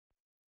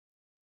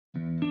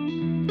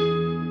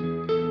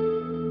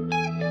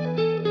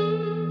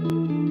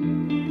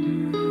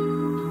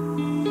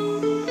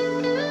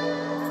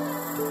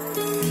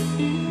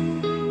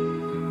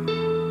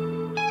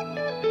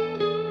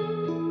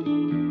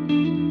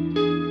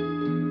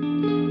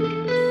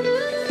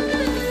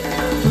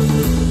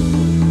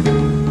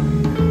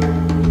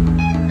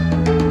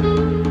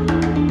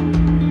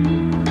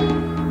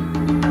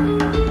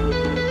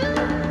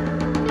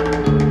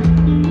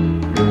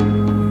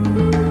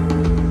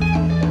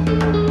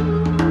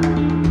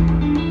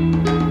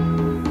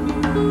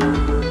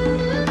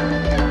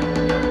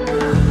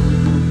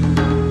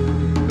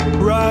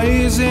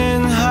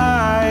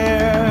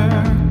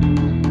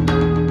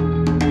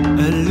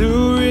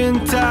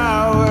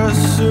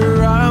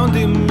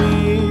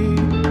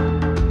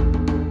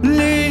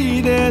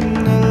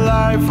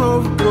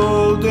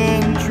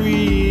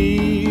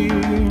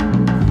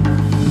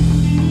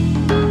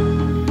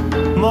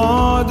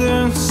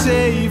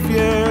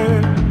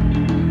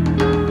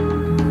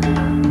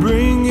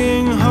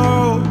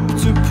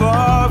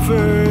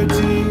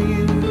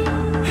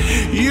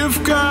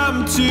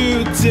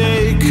to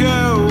take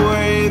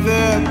away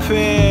the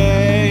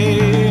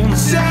pain.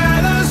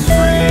 Set us free.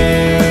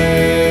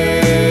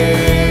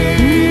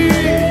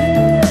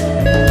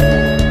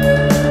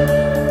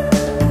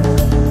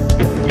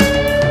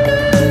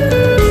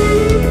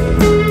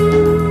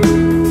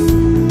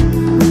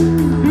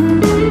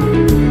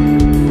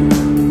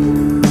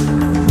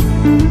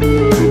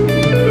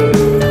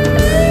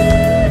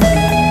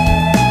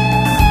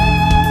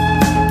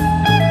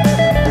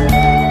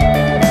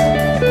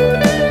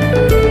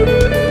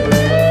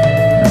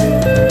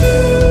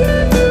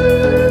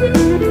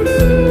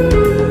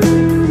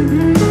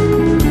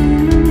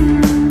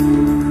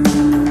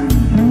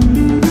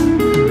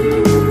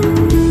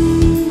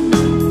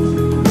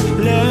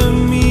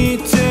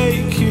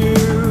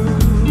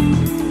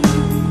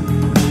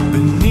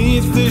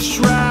 The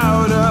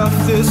shroud of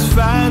this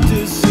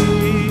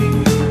fantasy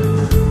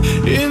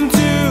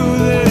into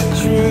the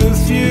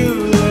truth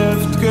you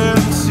left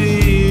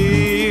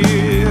concealed.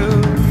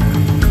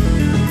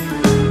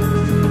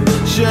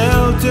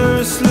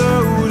 Shelters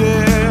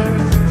loaded,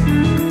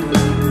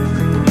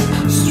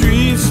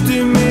 streets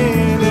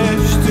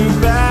diminished to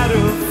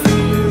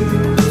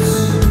battlefields.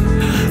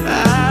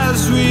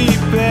 As we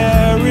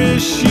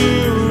perish,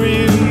 you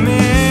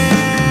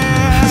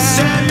remain.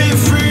 Set me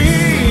free.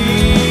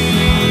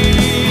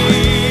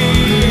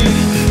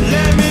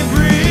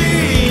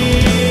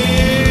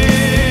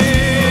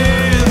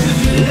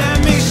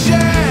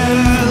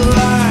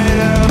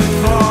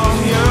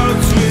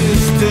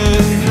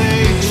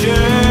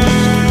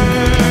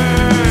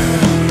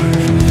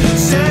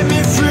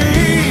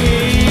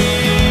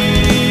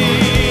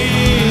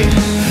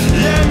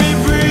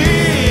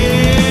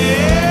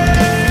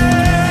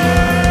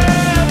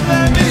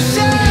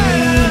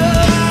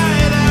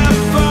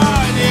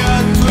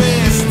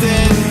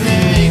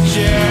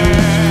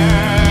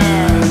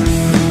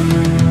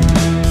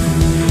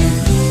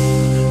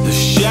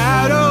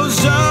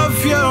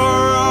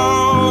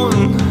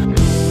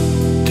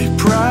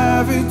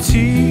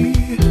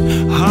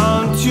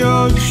 Haunt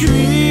your dreams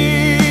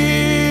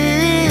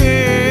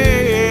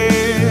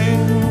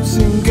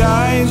and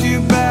guide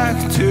you back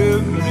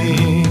to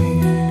me.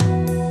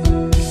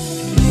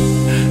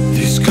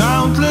 These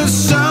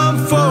countless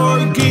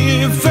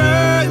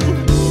unforgiven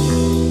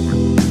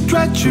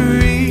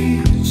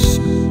treacheries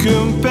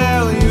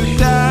compel you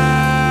down,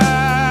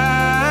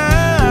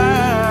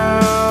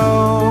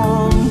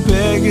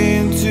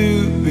 begging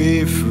to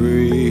be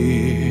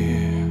free.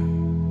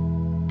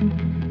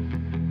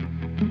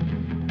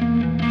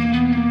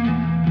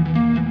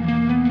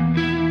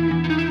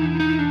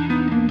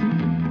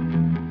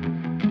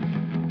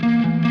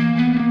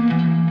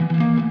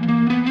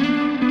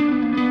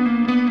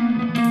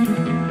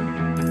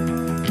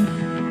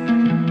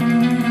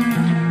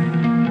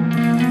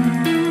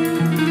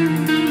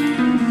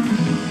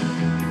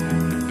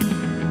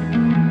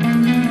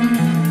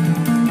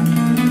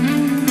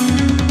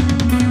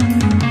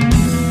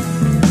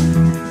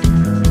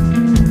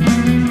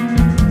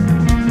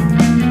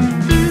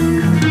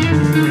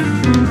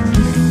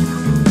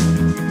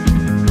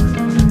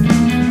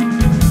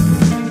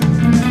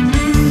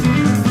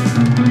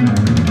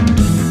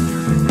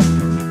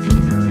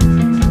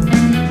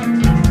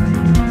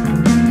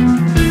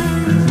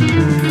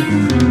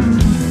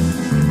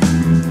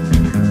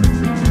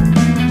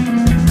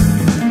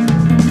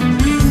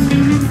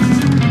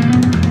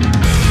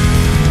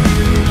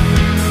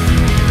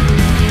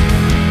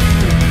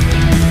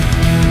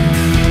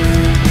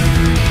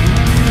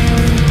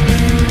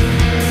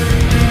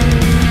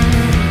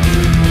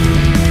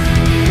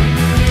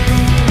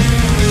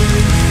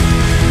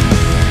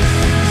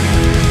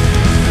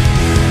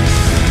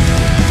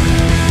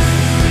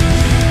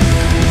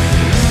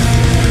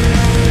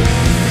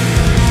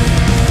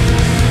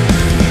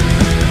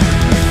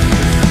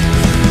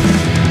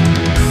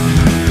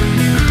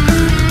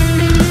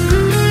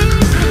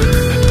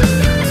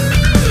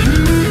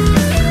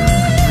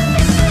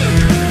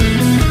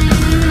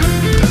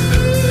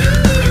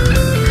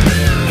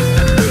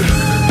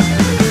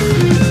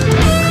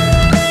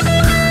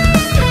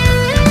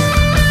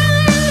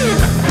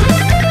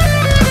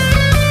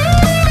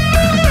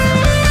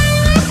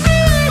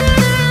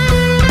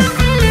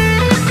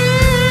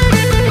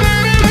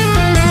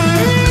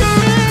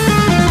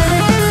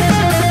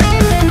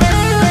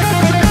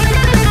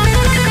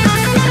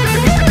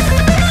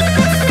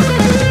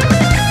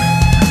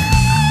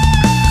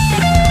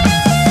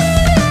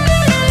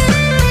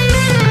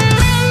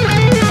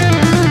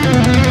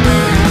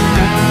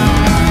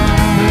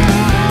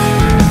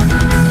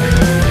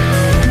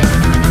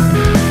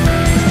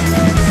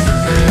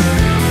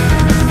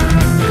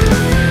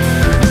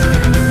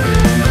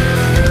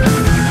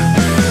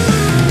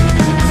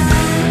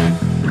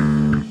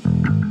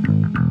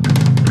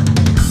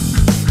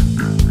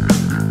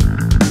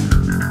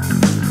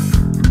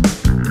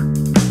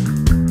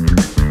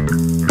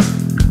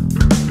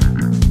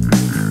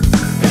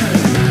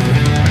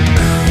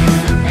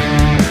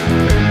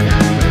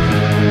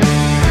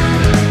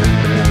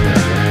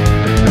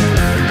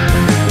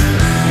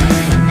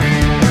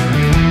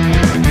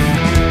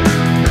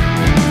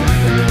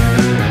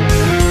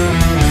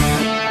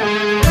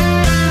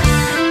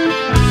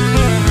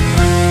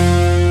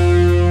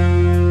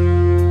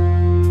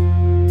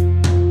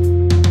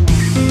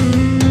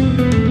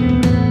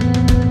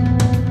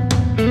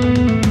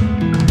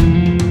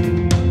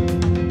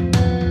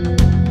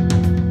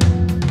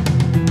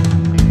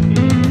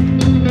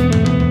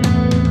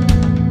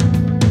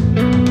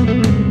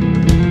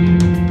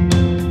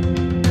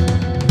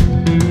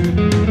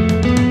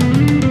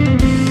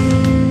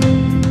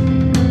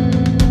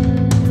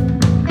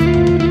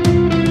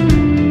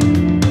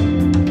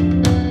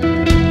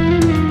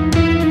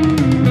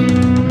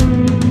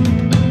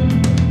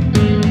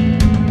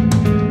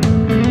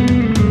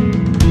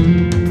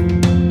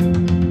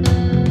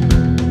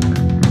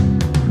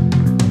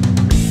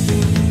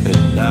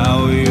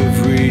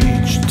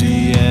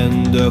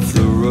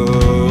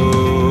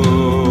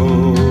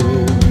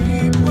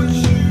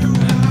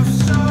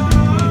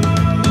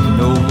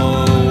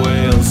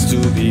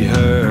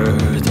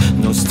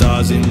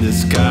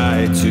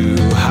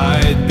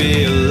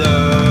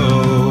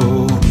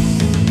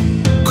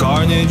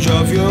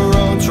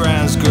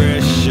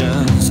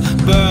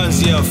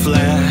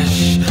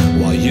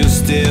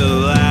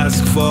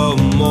 for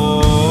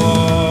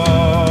more,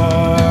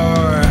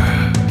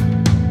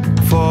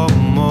 for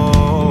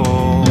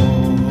more.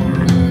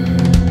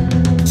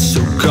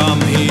 So come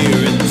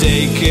here and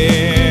take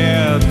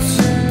it.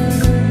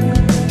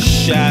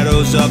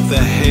 Shadows of the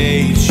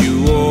hate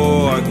you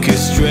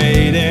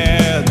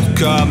orchestrated.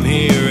 Come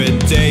here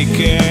and take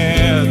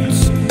it.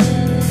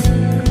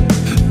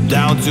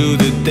 Down to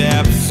the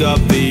depths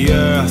of the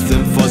earth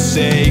and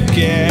forsake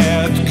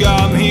it.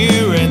 Come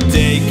here and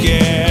take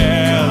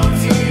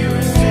it.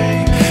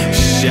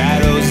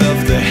 Shadows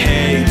of the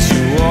hate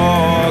you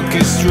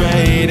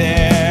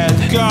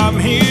orchestrated. Come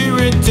here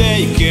and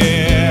take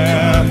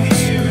it.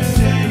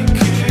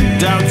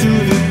 Down to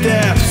the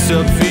depths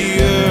of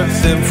the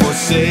earth and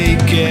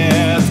forsake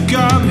it.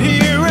 Come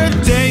here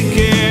and take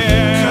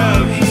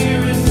it.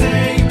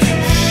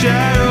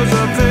 Shadows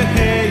of the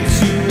hate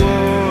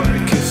you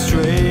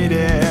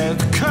orchestrated.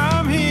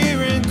 Come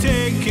here and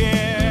take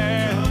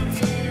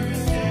it.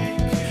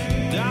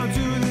 Down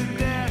to the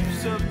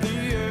depths of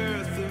the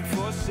earth and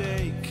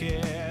forsake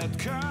it.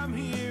 Come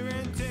here.